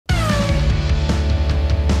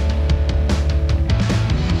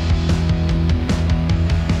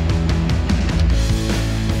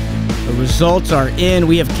results are in.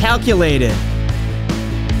 We have calculated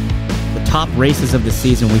the top races of the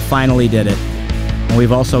season. We finally did it. And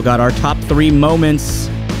we've also got our top 3 moments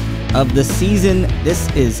of the season. This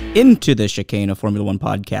is Into the Chicane, a Formula One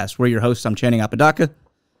podcast. We're your hosts. I'm Channing Apodaca.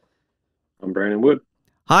 I'm Brandon Wood.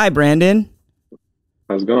 Hi, Brandon.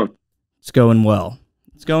 How's it going? It's going well.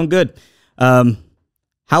 It's going good.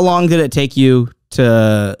 How long did it take you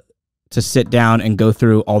to sit down and go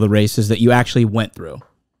through all the races that you actually went through?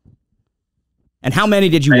 And how many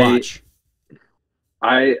did you watch?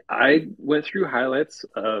 I went through highlights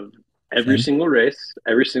of every single race,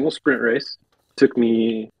 every single sprint race. Took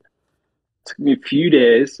me a few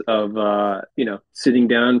days of sitting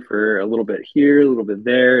down for a little bit here, a little bit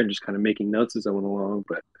there, and just kind of making notes as I went along.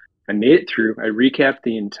 But I made it through. I recapped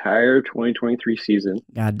the entire 2023 season.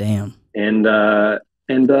 God damn. And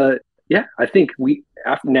yeah, I think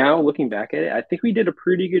now looking back at it, I think we did a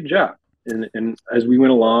pretty good job. And as we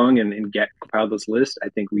went along and compiled this list, I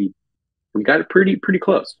think we got it pretty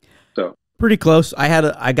close. So pretty close.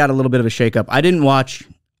 I got a little bit of a shakeup. I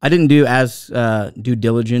didn't do as due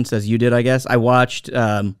diligence as you did, I guess. I watched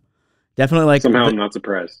definitely like somehow I'm not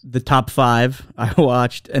surprised. The top 5 I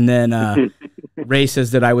watched, and then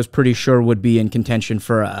races that I was pretty sure would be in contention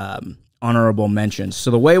for honorable mentions.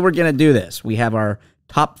 So the way we're gonna do this, we have our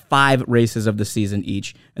top 5 races of the season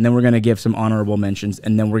each, and then we're going to give some honorable mentions,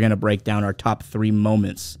 and then we're going to break down our top 3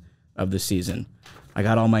 moments of the season. I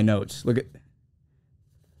got all my notes. Look at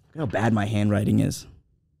how bad my handwriting is.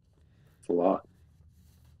 It's a lot.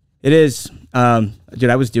 It is. Dude,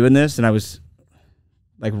 I was doing this, and I was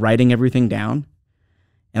like writing everything down,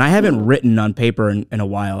 and I haven't written on paper in a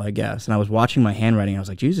while, I guess, and I was watching my handwriting. I was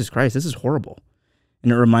like, Jesus Christ, this is horrible.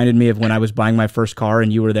 And it reminded me of when I was buying my first car,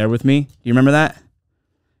 and you were there with me. Do you remember that?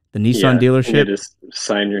 The Nissan dealership. You just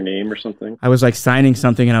sign your name or something. I was like signing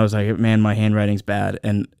something, and I was like, "Man, my handwriting's bad."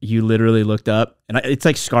 And you literally looked up, and it's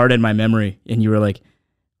like scarred in my memory. And you were like,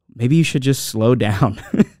 "Maybe you should just slow down."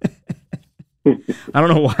 I don't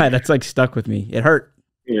know why that's like stuck with me. It hurt.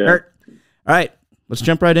 Yeah. It hurt. All right, let's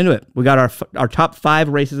jump right into it. We got our top 5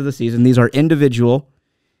 races of the season. These are individual.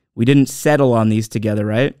 We didn't settle on these together,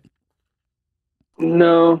 right?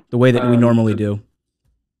 No. The way that we normally do.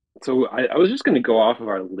 So I was just going to go off of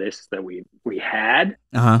our list that we had,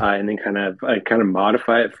 and then kind of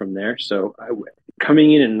modify it from there. So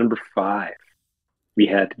coming in at number 5, we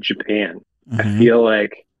had Japan. I feel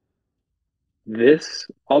like this,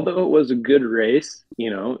 although it was a good race,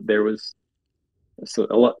 there was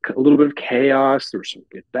a little bit of chaos. There were some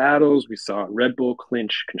good battles. We saw Red Bull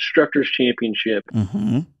clinch Constructors' Championship,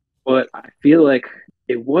 but I feel like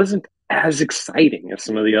it wasn't as exciting as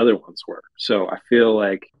some of the other ones were. So I feel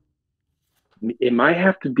like it might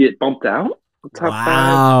have to get bumped out top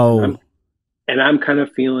 5. And I'm kind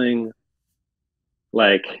of feeling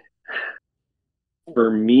like,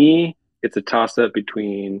 for me, it's a toss-up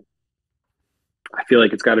between, I feel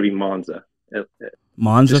like it's got to be Monza.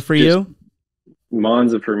 Monza for you?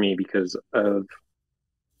 Monza for me because of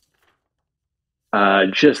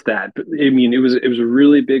just that. I mean, it was a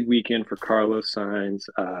really big weekend for Carlos Sainz.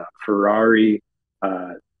 Ferrari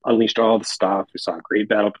unleashed all the stops. We saw a great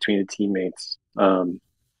battle between the teammates.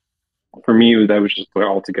 For me, that was just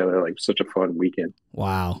altogether like such a fun weekend.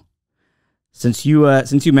 Wow. Since you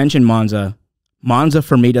mentioned Monza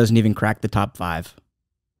for me doesn't even crack the top 5.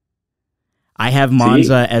 I have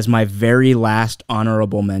Monza as my very last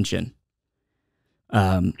honorable mention.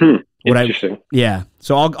 Interesting.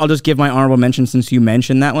 So I'll just give my honorable mention since you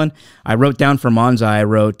mentioned that one. I wrote down for Monza. I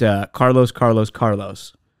wrote Carlos.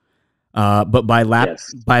 But by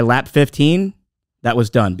lap 15, that was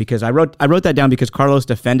done because I wrote that down because Carlos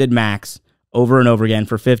defended Max over and over again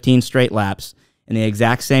for 15 straight laps in the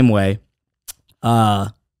exact same way,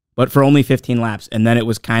 but for only 15 laps, and then it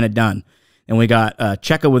was kind of done. And we got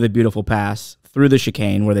Checo with a beautiful pass through the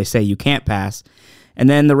chicane where they say you can't pass, and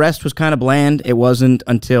then the rest was kind of bland. It wasn't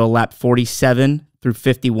until lap 47 through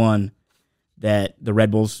 51 that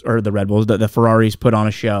the Ferraris put on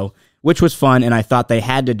a show, which was fun, and I thought they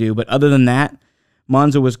had to do. But other than that,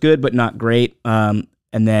 Monza was good, but not great. And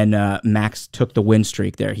then Max took the win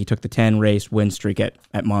streak there. He took the 10-race win streak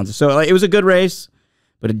at Monza. So it was a good race,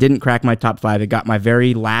 but it didn't crack my top 5. It got my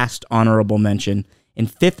very last honorable mention in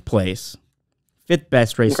 5th place, 5th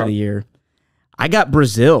best race of the year. I got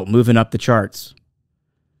Brazil moving up the charts.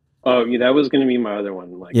 Oh, yeah, that was going to be my other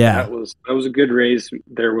one. That was a good race.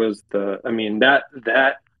 There was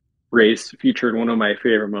that race featured one of my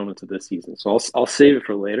favorite moments of this season. So I'll save it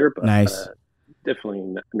for later, but nice.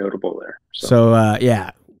 Definitely notable there. So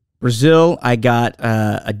Brazil, I got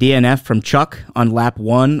a DNF from Chuck on lap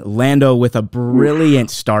 1. Lando with a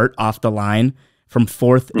brilliant start off the line from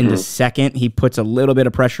fourth into second. He puts a little bit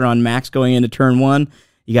of pressure on Max going into turn one.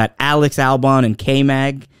 You got Alex Albon and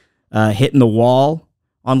K-Mag hitting the wall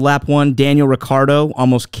on lap one. Daniel Ricciardo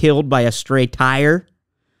almost killed by a stray tire.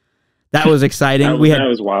 That was exciting. That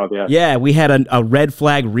was wild, yeah. Yeah, we had a red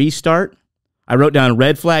flag restart. I wrote down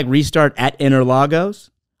red flag restart at Interlagos.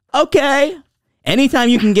 Okay. Anytime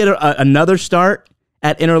you can get another start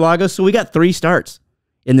at Interlagos. So we got 3 starts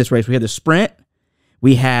in this race. We had the sprint,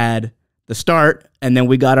 we had the start, and then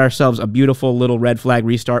we got ourselves a beautiful little red flag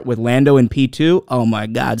restart with Lando in P2. Oh my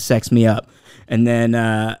God, sex me up. And then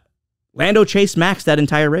Lando chased Max that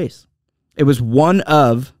entire race. It was one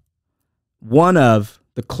of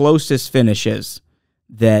the closest finishes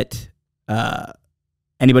that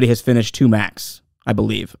anybody has finished to Max, I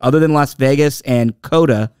believe. Other than Las Vegas and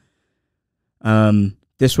Coda,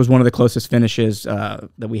 this was one of the closest finishes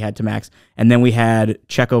that we had to Max. And then we had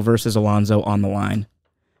Checo versus Alonso on the line.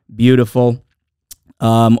 Beautiful.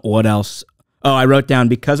 What else? Oh, I wrote down,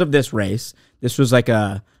 because of this race, this was like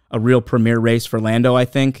a real premier race for Lando, I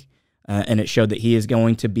think. And it showed that he is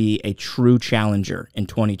going to be a true challenger in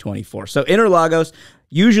 2024. So Interlagos,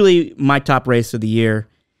 usually my top race of the year,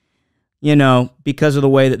 you know, because of the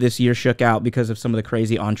way that this year shook out, because of some of the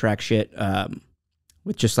crazy on-track shit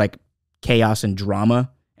with just like chaos and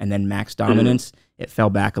drama and then Max dominance, it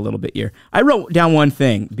fell back a little bit here. I wrote down one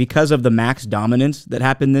thing. Because of the Max dominance that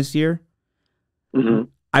happened this year,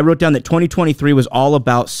 I wrote down that 2023 was all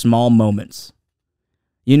about small moments.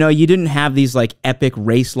 You know, you didn't have these like epic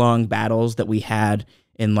race-long battles that we had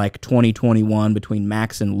in like 2021 between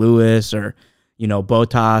Max and Lewis, or, you know,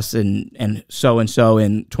 Bottas and so in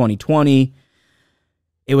 2020.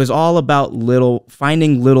 It was all about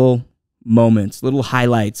finding little moments, little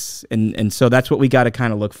highlights, and so that's what we got to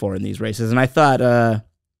kind of look for in these races. And I thought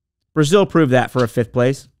Brazil proved that for a 5th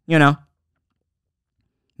place. You know,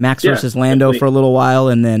 Max versus Lando definitely for a little while,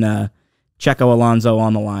 and then Checo Alonso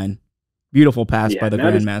on the line. Beautiful pass by the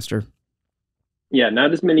Grandmaster.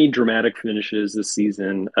 Not as many dramatic finishes this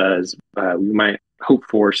season as we might hope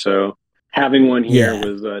for. So having one here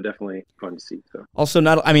was definitely fun to see. So also,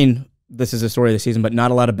 this is the story of the season, but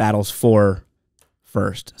not a lot of battles for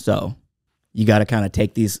first. So you got to kind of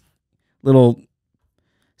take these little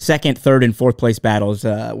 2nd, 3rd, and 4th place battles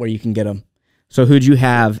where you can get them. So who'd you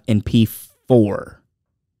have in P4?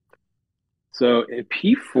 So in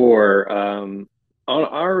P4, on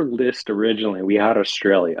our list originally, we had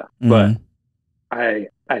Australia, but I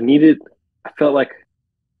felt like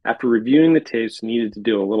after reviewing the tapes, needed to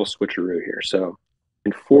do a little switcheroo here. So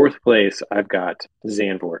in 4th place, I've got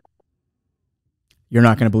Zandvoort. You're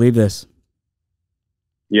not going to believe this.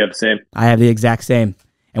 You have the same? I have the exact same.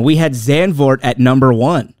 And we had Zandvoort at number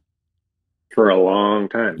 1. For a long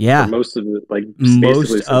time. Yeah. For most of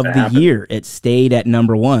the, year, it stayed at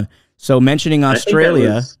number 1. So mentioning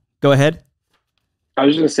Australia, go ahead. I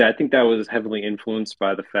was just going to say, I think that was heavily influenced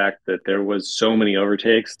by the fact that there was so many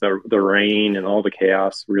overtakes. The rain and all the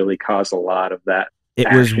chaos really caused a lot of that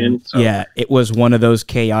action. It was one of those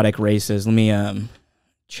chaotic races. Let me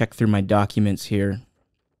check through my documents here.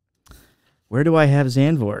 Where do I have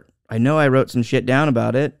Zandvoort? I know I wrote some shit down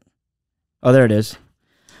about it. Oh, there it is.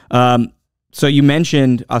 So you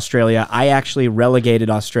mentioned Australia. I actually relegated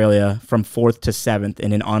Australia from 4th to 7th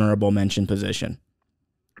in an honorable mention position.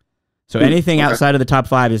 So anything outside of the top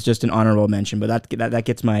 5 is just an honorable mention, but that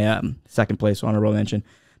gets my 2nd place honorable mention.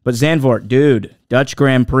 But Zandvoort, dude, Dutch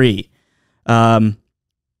Grand Prix. I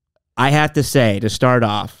have to say, to start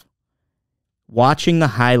off, watching the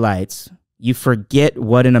highlights, you forget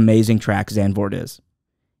what an amazing track Zandvoort is.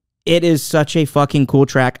 It is such a fucking cool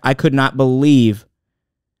track. I could not believe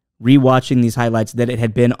rewatching these highlights that it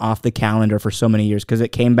had been off the calendar for so many years, because it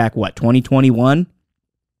came back, 2021?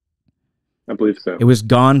 I believe so. It was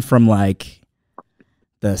gone from like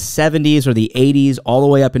the 70s or the 80s all the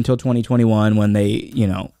way up until 2021 when they,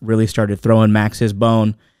 really started throwing Max his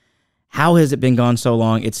bone. How has it been gone so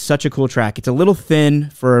long? It's such a cool track. It's a little thin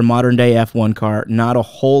for a modern day F1 car. Not a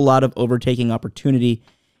whole lot of overtaking opportunity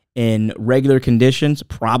in regular conditions,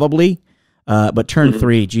 probably. But turn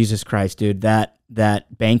 3, Jesus Christ, dude,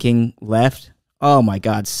 that banking left. Oh my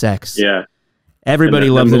God, sex. Yeah. Everybody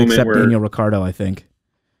loves it except Daniel Ricciardo, I think.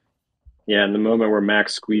 Yeah, and the moment where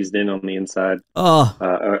Max squeezed in on the inside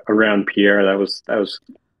around Pierre, that was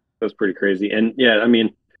pretty crazy. And yeah, I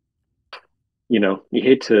mean, you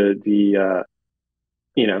hate to be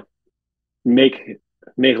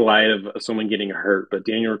make light of someone getting hurt, but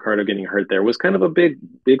Daniel Ricciardo getting hurt there was kind of a big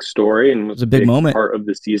story, and was a big moment, part of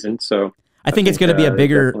the season. So I think it's going to be a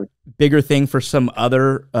bigger thing for some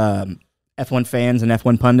other F1 fans and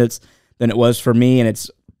F1 pundits than it was for me. And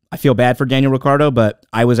I feel bad for Daniel Ricciardo, but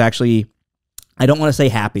I was actually I don't want to say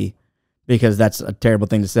happy because that's a terrible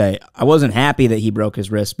thing to say. I wasn't happy that he broke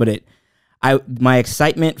his wrist, but my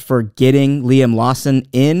excitement for getting Liam Lawson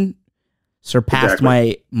in surpassed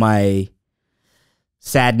my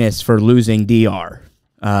sadness for losing DR.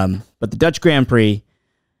 But the Dutch Grand Prix,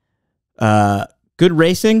 good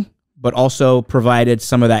racing, but also provided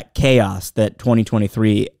some of that chaos that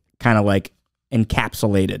 2023 kind of like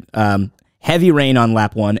encapsulated. Heavy rain on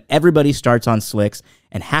lap 1. Everybody starts on slicks,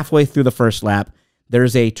 and halfway through the first lap,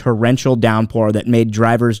 there's a torrential downpour that made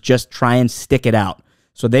drivers just try and stick it out.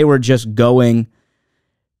 So they were just going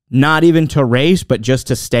not even to race, but just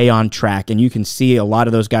to stay on track. And you can see a lot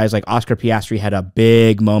of those guys, like Oscar Piastri, had a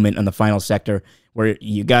big moment in the final sector where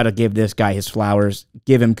you got to give this guy his flowers,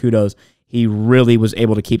 give him kudos. He really was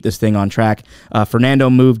able to keep this thing on track. Fernando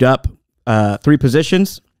moved up 3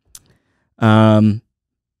 positions.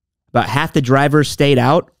 About half the drivers stayed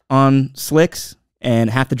out on slicks, and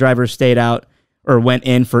half the drivers stayed out or went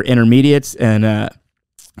in for intermediates. And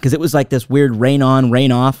because it was like this weird rain on,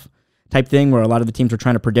 rain off type thing where a lot of the teams were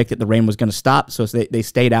trying to predict that the rain was going to stop. So they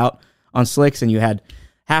stayed out on slicks, and you had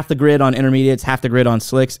half the grid on intermediates, half the grid on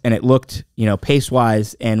slicks, and it looked,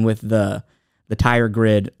 pace-wise and with the tire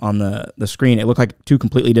grid on the screen, it looked like 2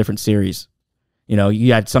 completely different series.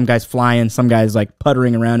 You had some guys flying, some guys like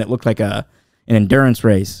puttering around. It looked like an endurance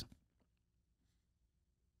race.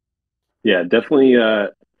 Yeah, definitely.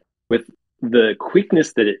 With the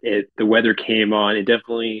quickness that the weather came on, it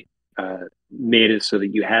definitely made it so that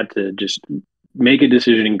you had to just make a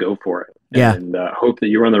decision and go for it. Yeah. And hope that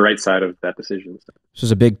you were on the right side of that decision. This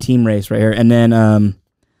was a big team race right here. And then,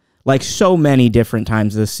 like so many different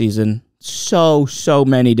times this season, so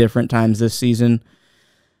many different times this season,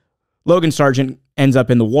 Logan Sargent ends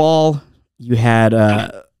up in the wall. You had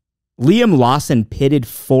Liam Lawson pitted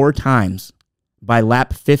 4 times by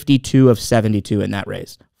lap 52 of 72 in that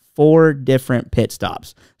race. 4 different pit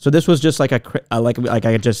stops. So this was just like like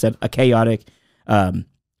I just said, a chaotic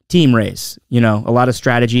team race. A lot of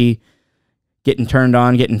strategy, getting turned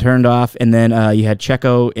on, getting turned off, and then you had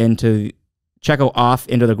Checo off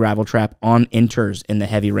into the gravel trap on inters in the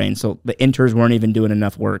heavy rain. So the inters weren't even doing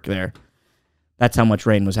enough work there. That's how much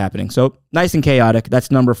rain was happening. So nice and chaotic. That's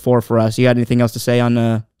number 4 for us. You got anything else to say on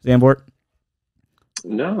Zandvoort?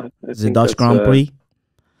 No, I the Dutch Grand Prix.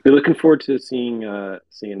 We're looking forward to seeing it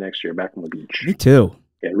next year back on the beach. Me too.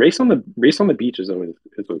 Yeah, race on the beach is always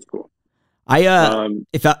cool.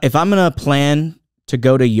 If I'm gonna plan to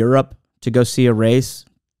go to Europe to go see a race,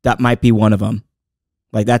 that might be one of them.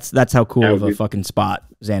 Like that's how cool of a fucking spot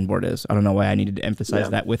Zandvoort is. I don't know why I needed to emphasize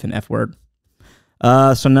that with an F word.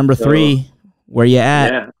 So number 3, where you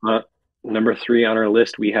at? Yeah, number 3 on our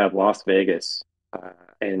list we have Las Vegas,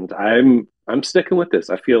 and I'm sticking with this.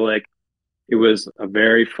 I feel like it was a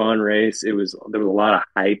very fun race. There was a lot of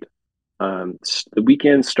hype. The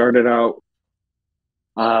weekend started out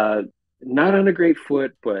not on a great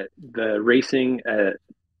foot, but the racing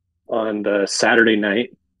on the Saturday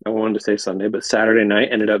night, I wanted to say Sunday, but Saturday night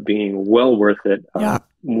ended up being well worth it.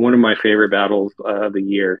 One of my favorite battles of the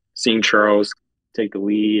year, seeing Charles take the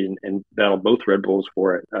lead and battle both Red Bulls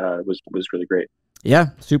for it was really great. Yeah,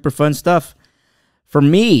 super fun stuff. For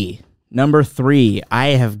me, number 3, I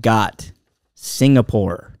have got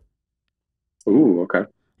Singapore. Ooh, okay.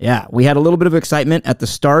 Yeah, we had a little bit of excitement at the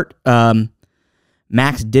start.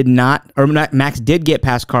 Max did get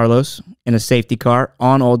past Carlos in a safety car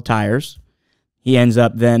on old tires. He ends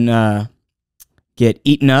up then get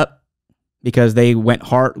eaten up because they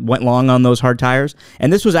went long on those hard tires.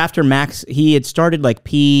 And this was after Max, he had started like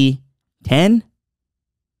P10.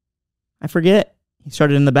 I forget. He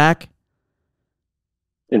started in the back.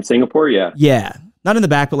 In Singapore, yeah. Yeah. Not in the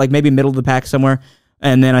back, but like maybe middle of the pack somewhere.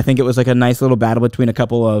 And then I think it was like a nice little battle between a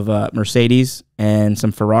couple of Mercedes and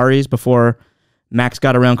some Ferraris before Max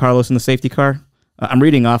got around Carlos in the safety car. I'm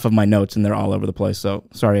reading off of my notes, and they're all over the place, so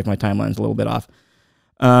sorry if my timeline's a little bit off.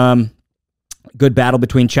 Good battle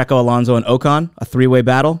between Checo, Alonso, and Ocon, a 3-way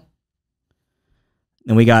battle.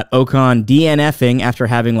 Then we got Ocon DNFing after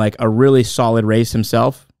having like a really solid race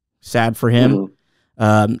himself. Sad for him.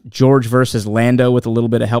 Mm-hmm. George versus Lando with a little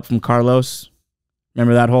bit of help from Carlos.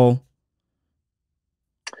 Remember that whole?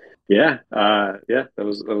 Yeah, that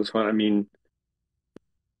was fun. I mean,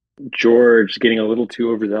 George getting a little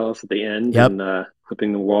too overzealous at the end and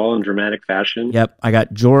flipping the wall in dramatic fashion. Yep, I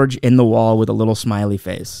got George in the wall with a little smiley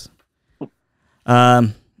face.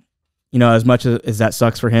 As much as that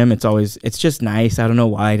sucks for him, it's just nice. I don't know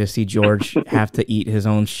why to see George have to eat his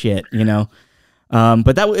own shit,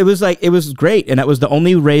 But it was great, and that was the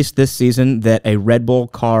only race this season that a Red Bull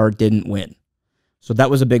car didn't win. So that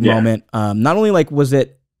was a big moment. Not only was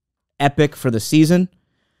it epic for the season,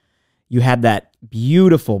 You had that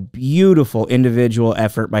beautiful, beautiful individual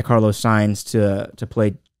effort by Carlos Sainz to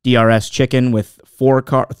play DRS Chicane with 3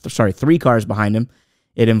 cars behind him.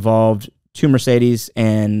 It involved 2 Mercedes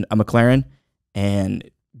and a McLaren,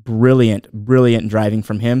 and brilliant, brilliant driving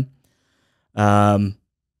from him. You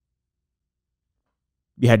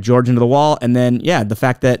had George into the wall, and then, the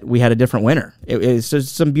fact that we had a different winner. It's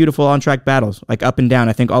just some beautiful on-track battles, like up and down,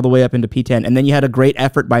 I think all the way up into P10. And then you had a great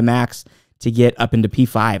effort by Max to get up into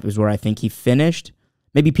P5, is where I think he finished.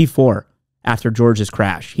 Maybe P4 after George's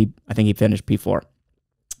crash. I think he finished P4.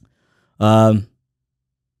 So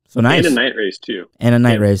nice. And a night race, too. And a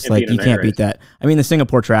night race. Like, you can't beat that. I mean, the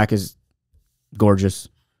Singapore track is gorgeous.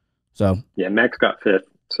 So yeah, Max got 5th.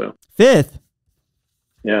 So 5th?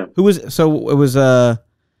 Yeah. It was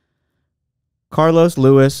Carlos,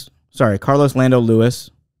 Lando, Lewis.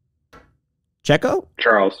 Checo?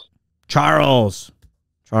 Charles.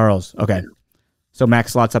 Okay. So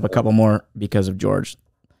Max slots up a couple more because of George.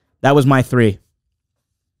 That was my 3.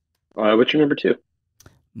 What's your number 2?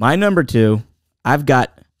 My number 2, I've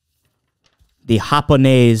got the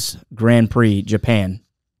Japanese Grand Prix, Japan.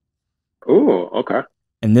 Oh, okay.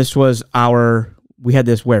 And this was we had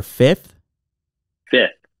this where, 5th?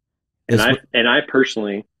 5th. And I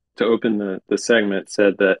personally, to open the segment,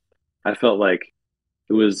 said that I felt like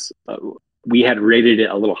it was, we had rated it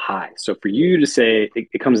a little high. So for you to say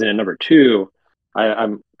it comes in at number 2, I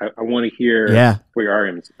want to hear what your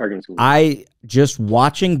arguments will be. Just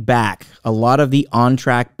watching back a lot of the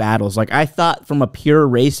on-track battles, like I thought from a pure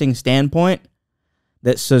racing standpoint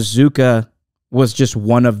that Suzuka was just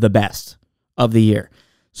one of the best of the year.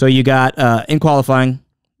 So you got in qualifying,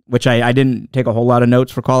 which I didn't take a whole lot of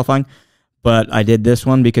notes for qualifying, but I did this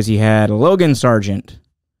one because he had Logan Sargent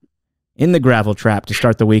in the gravel trap to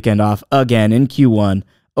start the weekend off again in Q1,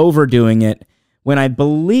 overdoing it, when I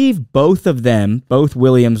believe both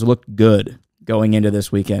Williams looked good going into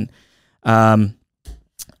this weekend.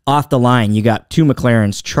 Off the line, you got 2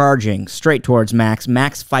 McLarens charging straight towards Max.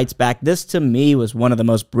 Max fights back. This, to me, was one of the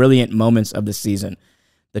most brilliant moments of the season.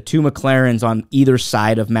 The 2 McLarens on either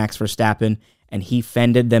side of Max Verstappen, and he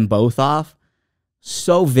fended them both off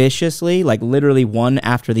so viciously, like literally one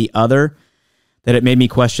after the other, that it made me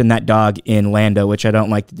question that dog in Lando, which I don't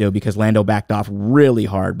like to do because Lando backed off really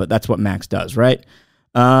hard, but that's what Max does, right?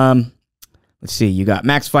 Let's see. You got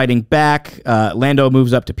Max fighting back. Lando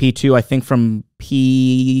moves up to P2, I think from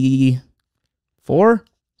P4,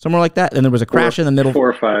 somewhere like that. And there was a crash in the middle. 4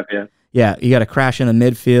 or 5, yeah. Yeah, you got a crash in the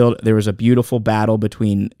midfield. There was a beautiful battle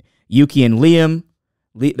between Yuki and Liam.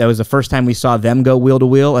 That was the first time we saw them go wheel to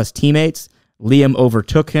wheel as teammates. Liam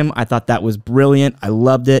overtook him. I thought that was brilliant. I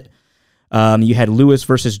loved it. You had Lewis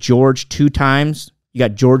versus George 2 times. You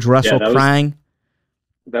got George Russell crying.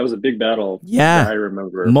 That was a big battle. Yeah, I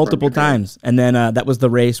remember multiple times. And then that was the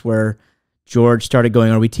race where George started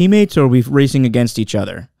going, are we teammates or are we racing against each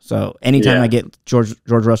other? So anytime I get George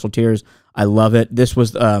Russell tears, I love it. This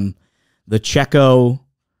was the Checo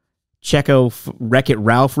Wreck-It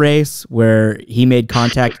Ralph race where he made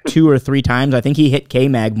contact 2 or 3 times. I think he hit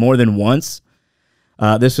K-Mag more than once.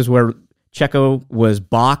 This is where Checo was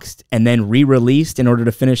boxed and then re-released in order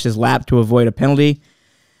to finish his lap to avoid a penalty.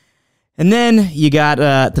 And then you got,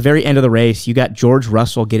 at the very end of the race, you got George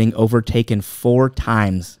Russell getting overtaken 4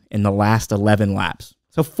 times in the last 11 laps.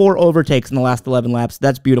 So 4 overtakes in the last 11 laps.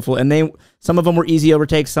 That's beautiful. And some of them were easy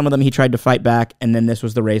overtakes. Some of them he tried to fight back. And then this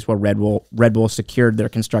was the race where Red Bull secured their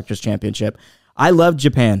Constructors' Championship. I love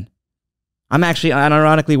Japan. I'm actually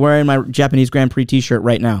unironically wearing my Japanese Grand Prix t-shirt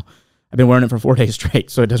right now. I've been wearing it for 4 days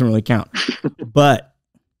straight, so it doesn't really count. But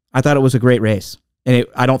I thought it was a great race. And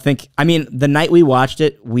the night we watched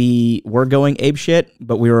it, we were going apeshit,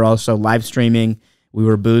 but we were also live streaming. We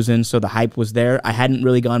were boozing, so the hype was there. I hadn't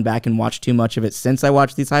really gone back and watched too much of it since I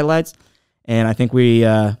watched these highlights, and I think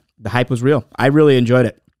the hype was real. I really enjoyed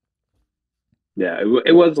it. Yeah,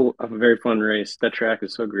 it was a very fun race. That track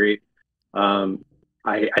is so great. I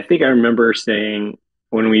think I remember saying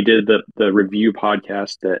when we did the review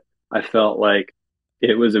podcast that I felt like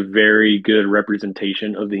it was a very good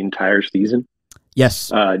representation of the entire season.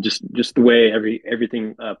 Yes. Just the way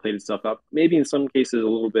everything played itself out. Maybe in some cases a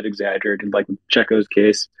little bit exaggerated, like Checo's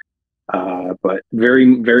case, but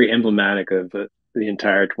very, very emblematic of the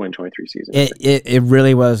entire 2023 season. It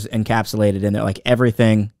really was encapsulated in there. Like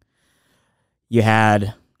everything you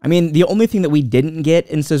had. I mean, the only thing that we didn't get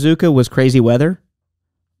in Suzuka was crazy weather.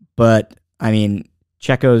 But, I mean,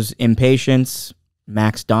 Checo's impatience,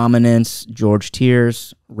 Max dominance, George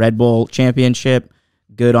tears, Red Bull championship,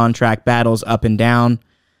 good on-track battles up and down.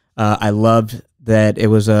 I loved that it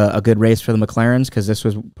was a good race for the McLarens because this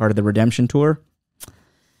was part of the redemption tour.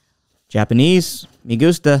 Japanese, me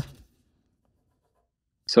gusta.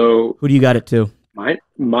 So who do you got it to?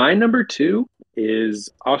 My number 2 is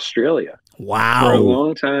Australia. Wow. For a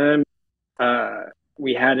long time,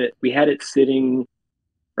 we had it sitting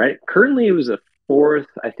right. Currently, it was a fourth.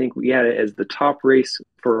 I think we had it as the top race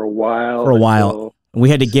for a while. For a while, we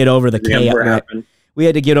had to get over the chaos. We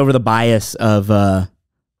had to get over the bias of, I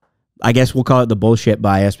guess we'll call it the bullshit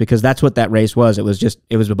bias, because that's what that race was. It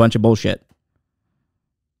was a bunch of bullshit.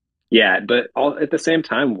 Yeah, but at the same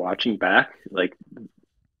time, watching back, like,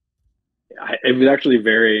 it was actually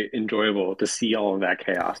very enjoyable to see all of that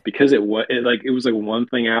chaos, because it was like one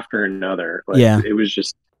thing after another. Like, yeah, it was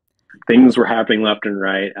just things were happening left and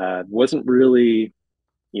right. Wasn't really,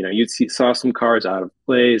 you saw some cars out of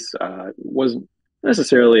place. Wasn't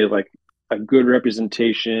necessarily like a good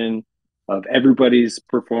representation of everybody's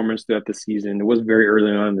performance throughout the season. It was very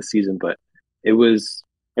early on in the season, but it was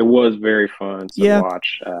very fun to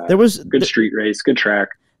watch. There was good street race, good track.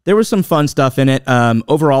 There was some fun stuff in it.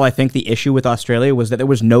 Overall, I think the issue with Australia was that there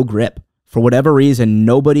was no grip. For whatever reason,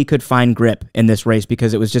 nobody could find grip in this race,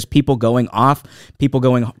 because it was just people going off, people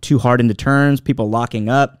going too hard into turns, people locking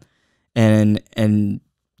up, and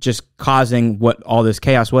just causing what all this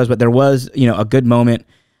chaos was. But there was, a good moment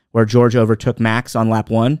where George overtook Max on lap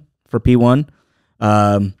 1 for P1.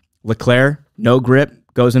 Leclerc, no grip,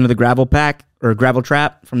 goes into the gravel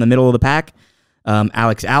trap from the middle of the pack.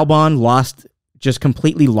 Alex Albon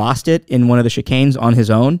completely lost it in one of the chicanes on his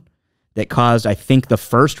own. That caused, I think, the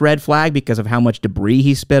first red flag because of how much debris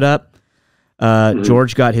he spit up.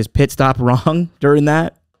 George got his pit stop wrong during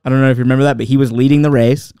that. I don't know if you remember that, but he was leading the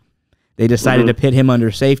race. They decided to pit him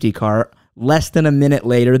under safety car. Less than a minute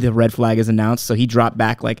later, the red flag is announced, so he dropped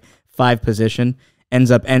back like 5 position.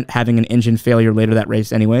 Ends up having an engine failure later that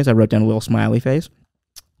race anyways. I wrote down a little smiley face.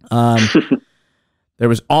 There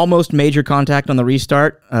was almost major contact on the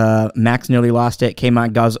restart. Max nearly lost it.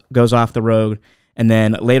 K-Mag goes off the road. And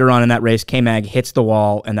then later on in that race, K-Mag hits the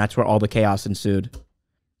wall, and that's where all the chaos ensued.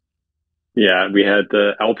 Yeah, we had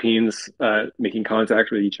the Alpines making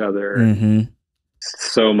contact with each other. Mm-hmm.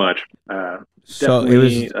 So much. So it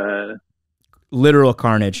was literal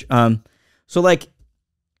carnage. So, like,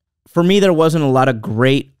 for me, there wasn't a lot of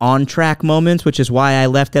great on-track moments, which is why I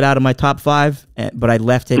left it out of my top 5, but I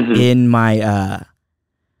left it in my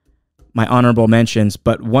my honorable mentions.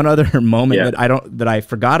 But one other moment that I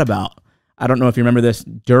forgot about. I don't know if you remember this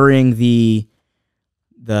during was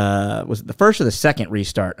it the first or the second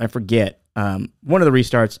restart? I forget. One of the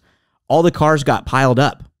restarts, all the cars got piled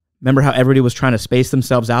up. Remember how everybody was trying to space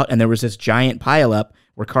themselves out, and there was this giant pile up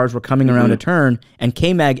where cars were coming around a turn, and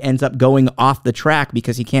K-Mag ends up going off the track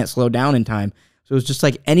because he can't slow down in time. So it was just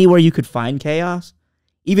like anywhere you could find chaos,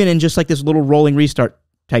 even in just like this little rolling restart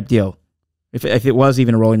type deal. If it was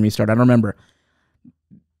even a rolling restart, I don't remember.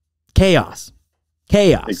 Chaos.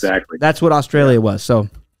 Exactly. That's what Australia was. So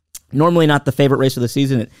normally not the favorite race of the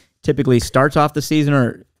season. It typically starts off the season,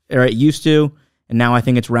 or it used to, and now I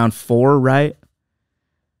think it's round 4, right?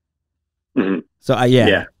 Mm-hmm. So I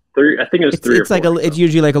think it was 3 or 4. It's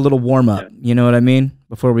usually like a little warm up. Yeah. You know what I mean?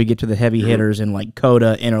 Before we get to the heavy hitters and like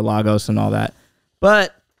Coda, Interlagos, and all that.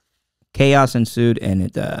 But chaos ensued, and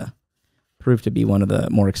it proved to be one of the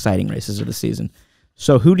more exciting races of the season.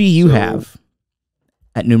 So who do you have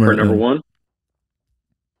at number 1?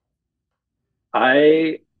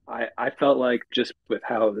 I felt like, just with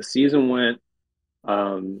how the season went,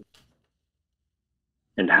 and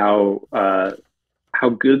how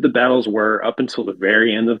good the battles were up until the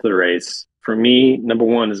very end of the race, for me, number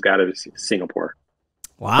 1 has got to be Singapore.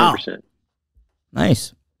 Wow. 100%.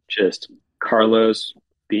 Nice. Just Carlos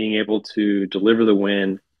being able to deliver the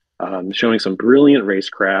win, showing some brilliant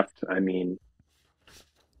racecraft. I mean,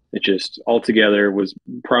 it just altogether was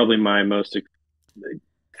probably my most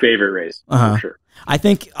favorite race, for sure. I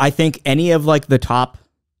think any of like the top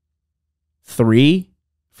 3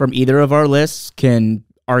 from either of our lists can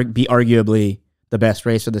be arguably the best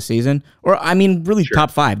race of the season, or I mean, really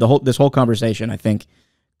top 5. This whole conversation, I think,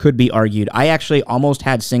 could be argued. I actually almost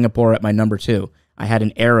had Singapore at my number 2. I had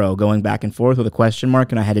an arrow going back and forth with a question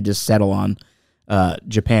mark, and I had to just settle on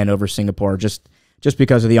Japan over Singapore just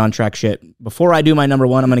because of the on-track shit. Before I do my number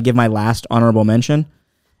 1, I'm going to give my last honorable mention,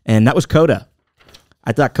 and that was Coda.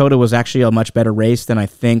 I thought Coda was actually a much better race than I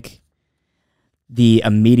think the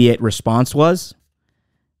immediate response was.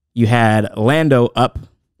 You had Lando up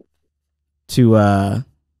to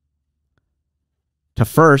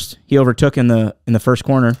first. He overtook in the first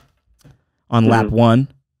corner on lap 1.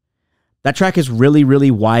 That track is really, really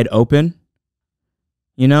wide open.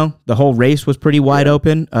 The whole race was pretty wide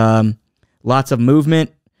open. Lots of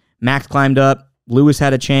movement. Max climbed up. Lewis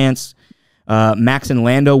had a chance. Max and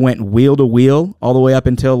Lando went wheel to wheel all the way up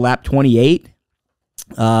until lap 28.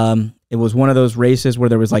 It was one of those races where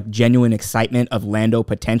there was like genuine excitement of Lando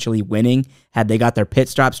potentially winning had they got their pit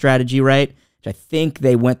stop strategy right, which I think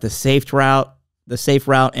they went the safe route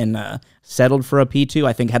and settled for a P2.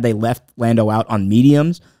 I think had they left Lando out on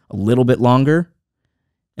mediums a little bit longer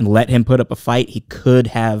and let him put up a fight, he could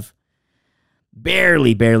have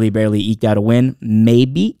barely eked out a win.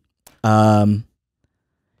 Maybe.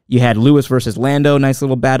 You had Lewis versus Lando, nice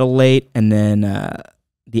little battle late, and then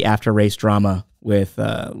the after race drama with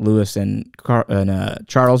Lewis and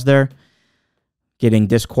Charles there getting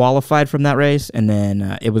disqualified from that race, and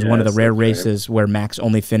then it was one of the rare races where Max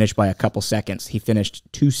only finished by a couple seconds. He finished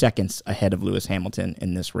 2 seconds ahead of Lewis Hamilton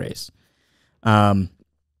in this race.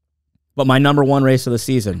 But my number one race of the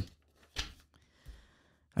season,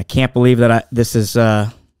 I can't believe that this is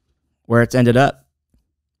where it's ended up.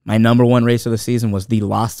 My number one race of the season was the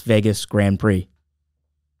Las Vegas Grand Prix.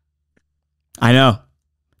 I know.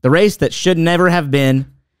 The race that should never have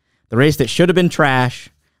been, the race that should have been trash,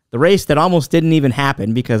 the race that almost didn't even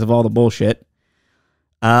happen because of all the bullshit,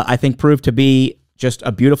 I think proved to be just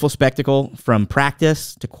a beautiful spectacle from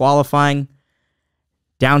practice to qualifying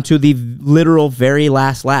down to the literal very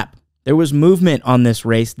last lap. There was movement on this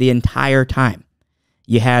race the entire time.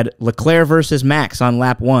 You had Leclerc versus Max on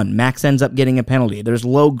lap 1. Max ends up getting a penalty. There's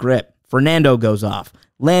low grip. Fernando goes off.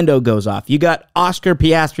 Lando goes off. You got Oscar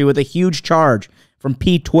Piastri with a huge charge from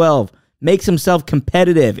P12. Makes himself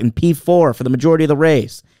competitive in P4 for the majority of the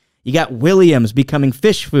race. You got Williams becoming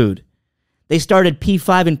fish food. They started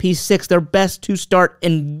P5 and P6, their best to start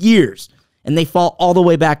in years, and they fall all the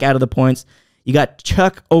way back out of the points. You got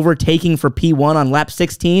Chuck overtaking for P1 on lap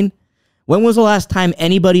 16. When was the last time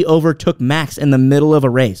anybody overtook Max in the middle of a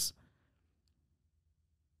race?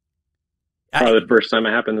 Probably the first time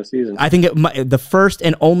it happened this season. I think the first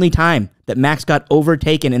and only time that Max got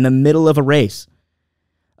overtaken in the middle of a race.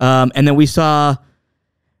 And then we saw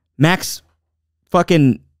Max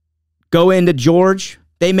fucking go into George.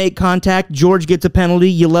 They make contact. George gets a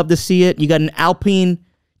penalty. You love to see it. You got an Alpine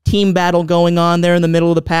team battle going on there in the middle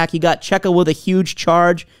of the pack. You got Checo with a huge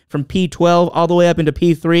charge from P12 all the way up into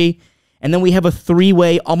P3. And then we have a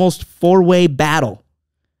 3-way, almost 4-way battle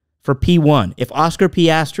for P1. If Oscar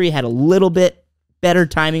Piastri had a little bit better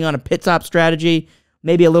timing on a pit stop strategy,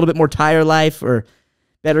 maybe a little bit more tire life or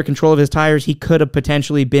better control of his tires, he could have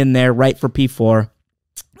potentially been there right for P4.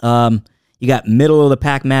 You got middle of the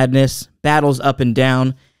pack madness, battles up and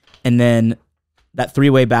down, and then that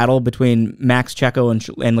 3-way battle between Max, Checo,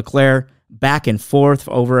 and Leclerc back and forth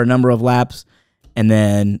over a number of laps. And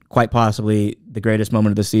then, quite possibly, the greatest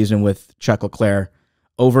moment of the season with Chuck Leclerc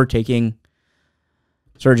overtaking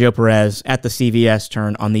Sergio Perez at the CVS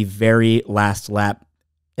turn on the very last lap,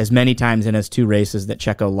 as many times in as 2 races that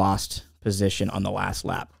Checo lost position on the last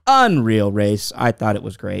lap. Unreal race. I thought it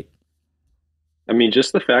was great. I mean,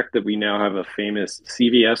 just the fact that we now have a famous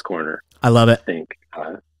CVS corner. I love it. I think.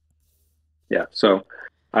 Yeah, so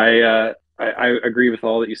I agree with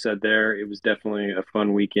all that you said there. It was definitely a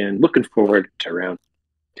fun weekend. Looking forward to round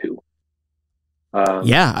 2.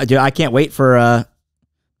 Yeah, I can't wait for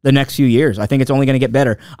the next few years. I think it's only going to get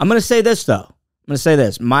better. I'm going to say this, though.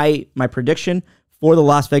 My prediction for the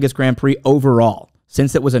Las Vegas Grand Prix overall,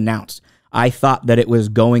 since it was announced, I thought that it was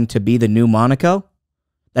going to be the new Monaco.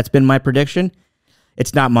 That's been my prediction.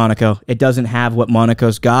 It's not Monaco. It doesn't have what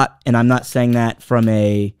Monaco's got, and I'm not saying that from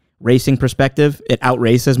a racing perspective. It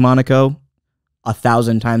outraces Monaco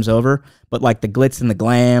 1,000 times over, but like the glitz and the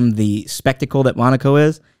glam, the spectacle that Monaco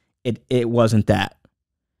is, it wasn't that.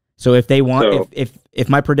 So if they want, if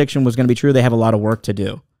my prediction was going to be true, they have a lot of work to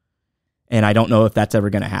do, and I don't know if that's ever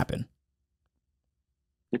going to happen.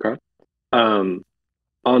 Okay. On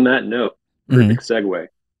that note, perfect segue.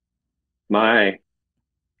 My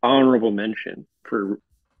honorable mention for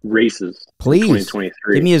races, please,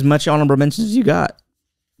 2023. Give me as much honorable mentions as you got.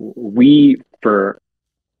 We, for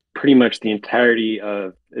pretty much the entirety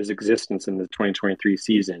of its existence in the 2023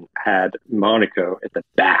 season, had Monaco at the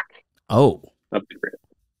back of the grid.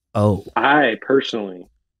 I personally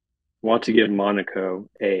want to give Monaco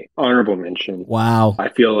a honorable mention. Wow. I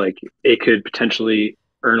feel like it could potentially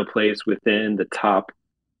earn a place within the top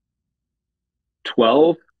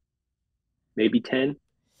 12, maybe 10.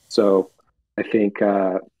 So I think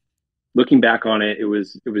looking back on it, it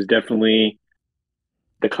was definitely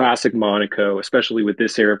the classic Monaco, especially with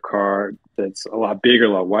this era of car that's a lot bigger, a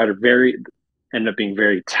lot wider, end up being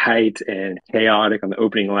very tight and chaotic on the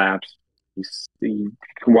opening laps. You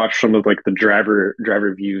can watch some of like the driver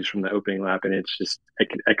views from the opening lap, and it's just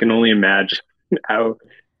I can only imagine how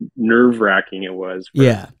nerve-wracking it was.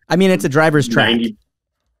 Yeah, I mean it's a driver's track,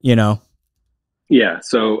 you know. Yeah.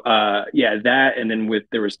 So that, and then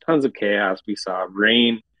there was tons of chaos. We saw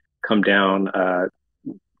rain come down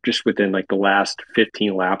just within like the last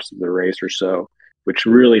 15 laps of the race or so, which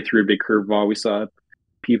really threw a big curveball. We saw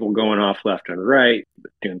people going off left and right,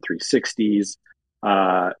 doing 360s.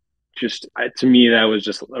 To me, that was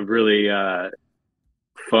just a really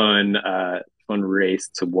fun race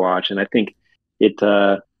to watch, and I think it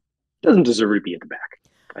doesn't deserve to be at the back.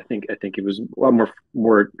 I think it was a lot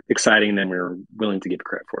more exciting than we were willing to give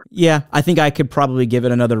credit for. Yeah, I think I could probably give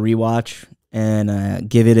it another rewatch and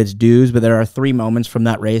give it its dues, but there are 3 moments from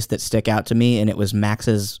that race that stick out to me, and it was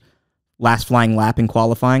Max's last flying lap in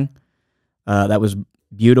qualifying. That was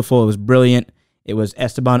beautiful. It was brilliant. It was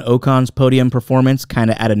Esteban Ocon's podium performance kind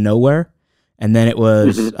of out of nowhere, and then it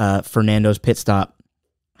was Fernando's pit stop.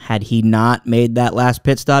 Had he not made that last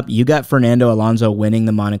pit stop, you got Fernando Alonso winning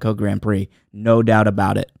the Monaco Grand Prix. No doubt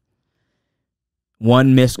about it.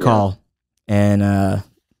 One missed call, and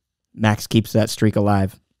Max keeps that streak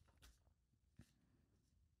alive.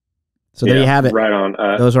 So there you have it. Right on.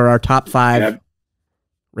 Those are our top 5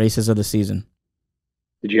 races of the season.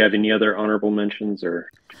 Did you have any other honorable mentions, or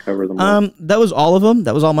cover them all? That was all of them.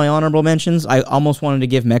 That was all my honorable mentions. I almost wanted to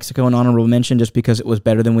give Mexico an honorable mention just because it was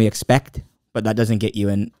better than we expect. But that doesn't get you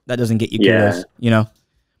in. That doesn't get you kudos, you know?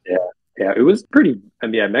 Yeah. It was pretty. I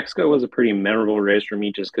mean, Mexico was a pretty memorable race for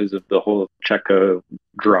me just because of the whole Checo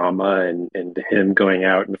drama and him going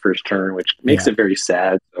out in the first turn, which makes it very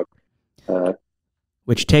sad. So,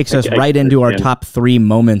 which takes us right into our top 3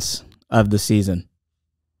 moments of the season.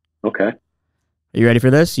 Okay. Are you ready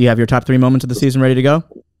for this? You have your top 3 moments of the season ready to go?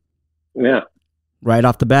 Yeah. Right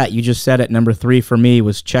off the bat, you just said it. Number 3 for me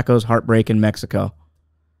was Checo's heartbreak in Mexico.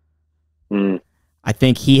 I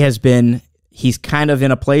think he's kind of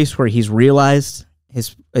in a place where he's realized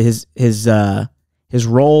his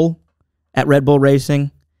role at Red Bull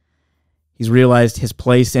Racing. He's realized his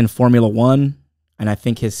place in Formula One, and I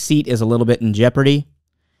think his seat is a little bit in jeopardy.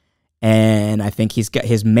 And I think he's got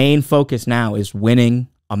his main focus now is winning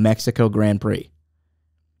a Mexico Grand Prix.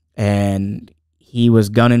 And he was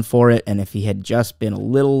gunning for it, and if he had just been a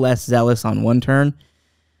little less zealous on one turn,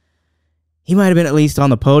 he might have been at least on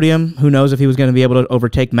the podium. Who knows if he was going to be able to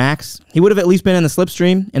overtake Max. He would have at least been in the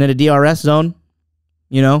slipstream and in a DRS zone,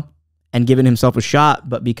 and given himself a shot.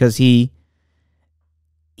 But because he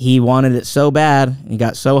wanted it so bad, and he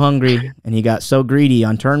got so hungry, and he got so greedy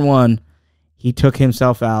on turn 1, he took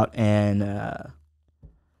himself out, and the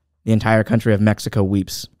entire country of Mexico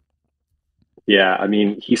weeps. Yeah, I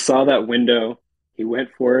mean, he saw that window. He went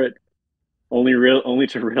for it, only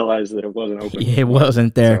to realize that it wasn't open. It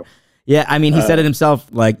wasn't there. So. Yeah, I mean, he said it himself,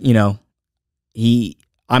 like, I'm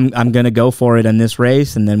going to go for it in this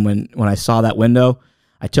race, and then when I saw that window,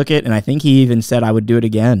 I took it, and I think he even said I would do it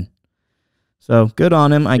again. So good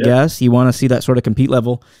on him, I guess. You want to see that sort of compete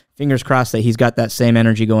level. Fingers crossed that he's got that same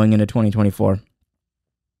energy going into 2024.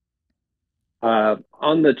 On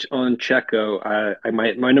Checo,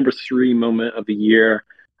 my number 3 moment of the year,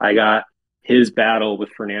 I got his battle with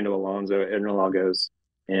Fernando Alonso at Interlagos,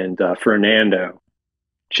 and Fernando.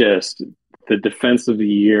 Just the defense of the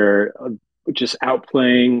year, just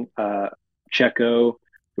outplaying Checo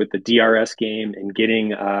with the DRS game and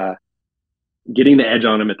getting the edge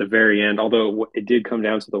on him at the very end. Although it did come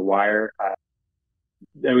down to the wire,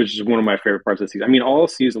 that was just one of my favorite parts of the season. I mean, all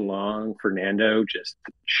season long, Fernando just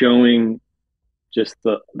showing just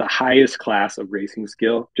the highest class of racing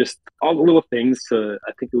skill. Just all the little things. I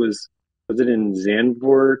think it was it in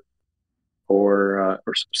Zandvoort or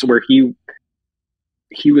so where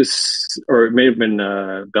he was, or it may have been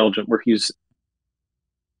Belgium, where he was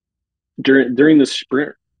during the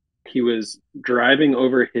sprint, he was driving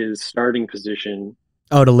over his starting position.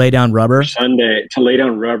 Oh, to lay down rubber? Sunday, to lay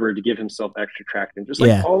down rubber to give himself extra traction. Just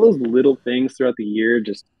like all those little things throughout the year,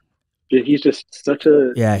 he's just such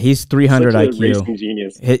a... Yeah, he's 300 IQ. Racing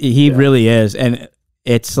genius. He really is. And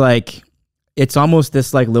it's like, it's almost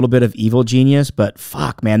this like little bit of evil genius, but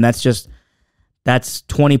fuck, man, that's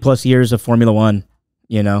 20 plus years of Formula One.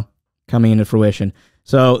 Coming into fruition.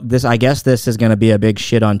 So I guess this is going to be a big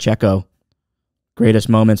shit on Checo greatest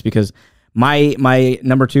moments, because my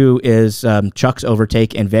number 2 is Chuck's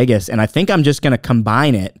overtake in Vegas, and I think I'm just going to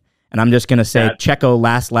combine it, and I'm just going to say Checo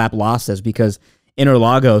last lap losses, because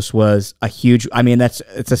Interlagos was a huge. I mean, it's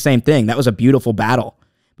the same thing. That was a beautiful battle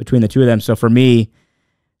between the two of them. So for me,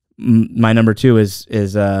 my number 2 is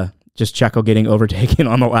just Checo getting overtaken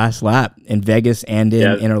on the last lap in Vegas and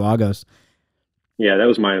in Interlagos. Yeah, that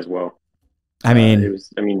was mine as well. I mean,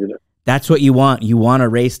 that's what you want. You want a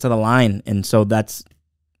race to the line, and so that's,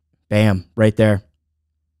 bam, right there.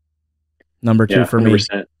 Number 2 for me.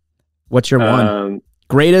 100%. What's your one?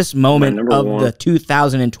 Greatest moment of the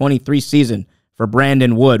 2023 season for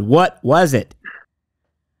Brandon Wood. What was it?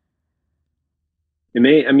 I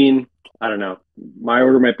don't know. My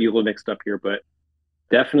order might be a little mixed up here, but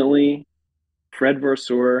definitely Fred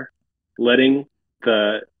Vasseur letting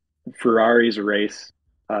the Ferraris race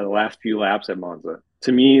the last few laps at Monza.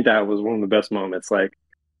 To me, that was one of the best moments. Like,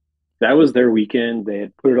 that was their weekend. They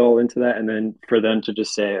had put it all into that, and then for them to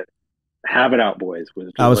just say, "Have it out, boys,"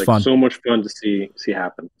 was just fun. So much fun to see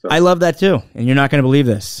happen. So. I love that too, and you're not going to believe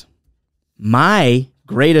this. My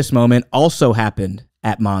greatest moment also happened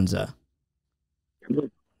at Monza,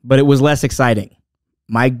 but it was less exciting.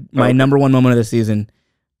 My number one moment of the season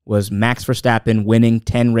was Max Verstappen winning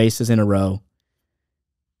 10 races in a row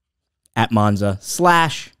at Monza,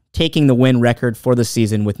 / taking the win record for the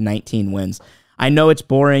season with 19 wins. I know it's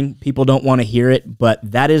boring. People don't want to hear it, but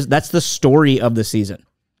that's the story of the season.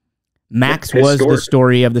 Max was the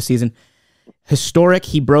story of the season. Historic.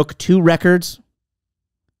 He broke 2 records,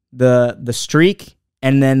 the streak,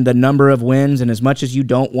 and then the number of wins. And as much as you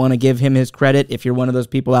don't want to give him his credit, if you're one of those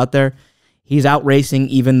people out there, he's out racing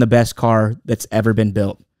even the best car that's ever been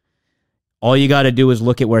built. All you got to do is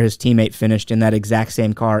look at where his teammate finished in that exact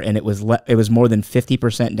same car, and it was more than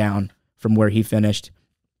 50% down from where he finished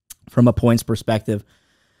from a points perspective.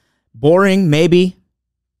 Boring, maybe.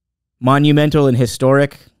 Monumental and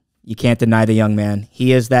historic. You can't deny the young man.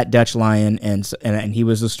 He is that Dutch lion, and he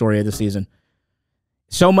was the story of the season.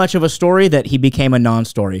 So much of a story that he became a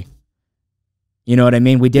non-story. You know what I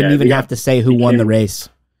mean? We didn't even have to say who won the race.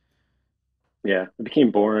 Yeah, it became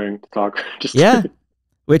boring to talk. Yeah.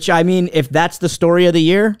 Which, I mean, if that's the story of the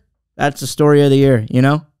year, that's the story of the year, you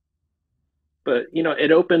know? But,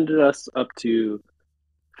 it opened us up to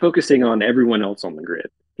focusing on everyone else on the grid,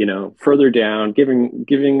 further down, giving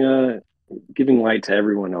light to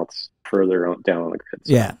everyone else further down on the grid.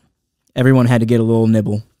 So. Yeah. Everyone had to get a little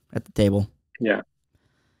nibble at the table. Yeah.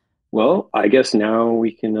 Well, I guess now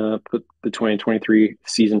we can put the 2023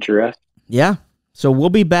 season to rest. Yeah. So we'll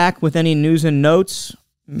be back with any news and notes.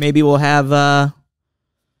 Maybe we'll have, I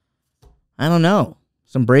don't know,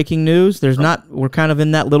 some breaking news. We're kind of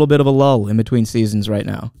in that little bit of a lull in between seasons right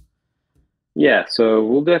now. Yeah. So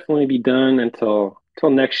we'll definitely be done until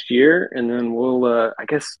next year. And then we'll, I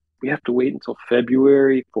guess we have to wait until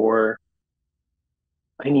February for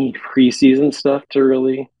any preseason stuff to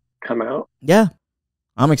really come out. Yeah.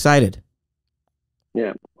 I'm excited.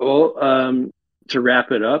 Yeah. Well, to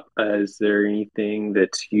wrap it up, is there anything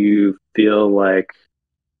that you feel like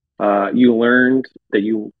you learned that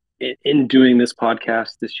you in doing this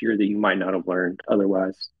podcast this year that you might not have learned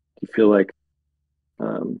otherwise? Do you feel like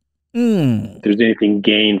there's anything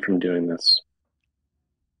gained from doing this?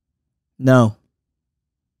 No.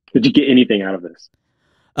 Did you get anything out of this?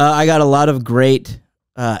 I got a lot of great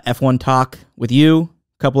F1 talk with you,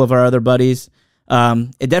 a couple of our other buddies.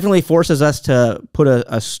 It definitely forces us to put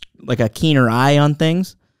a keener eye on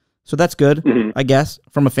things. So that's good, I guess,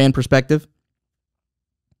 from a fan perspective.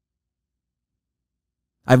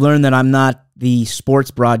 I've learned that I'm not the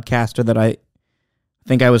sports broadcaster that I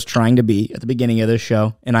think I was trying to be at the beginning of this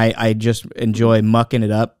show, and I just enjoy mucking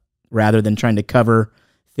it up rather than trying to cover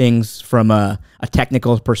things from a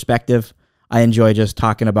technical perspective. I enjoy just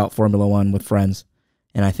talking about Formula One with friends,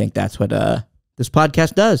 and I think that's what this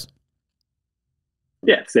podcast does.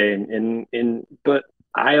 Yeah, same. But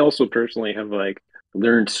I also personally have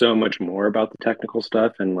learned so much more about the technical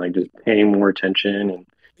stuff and just paying more attention. And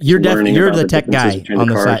you're the tech guy on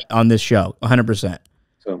the side on this show, 100%.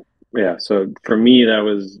 So yeah, so for me that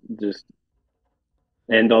was just,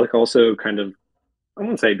 and also kind of, I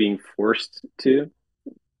wouldn't say being forced to,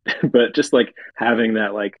 but just having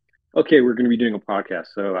that okay, we're going to be doing a podcast,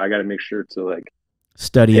 so I got to make sure to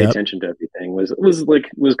study pay attention to everything. Was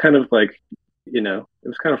kind of it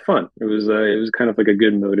was kind of fun. It was kind of a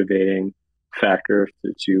good motivating factor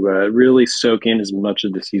to really soak in as much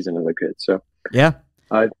of the season as I could. So yeah,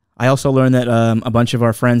 I also learned that a bunch of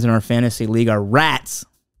our friends in our fantasy league are rats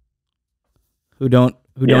who don't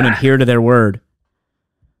adhere to their word.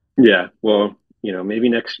 Yeah, well, maybe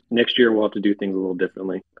next year we'll have to do things a little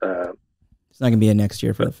differently. It's not gonna be a next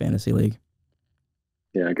year for the fantasy league.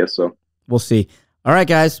 Yeah, I guess so. We'll see. All right,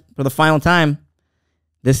 guys, for the final time,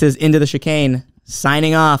 this is Into the Chicane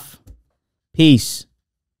signing off. Peace.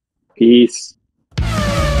 Peace.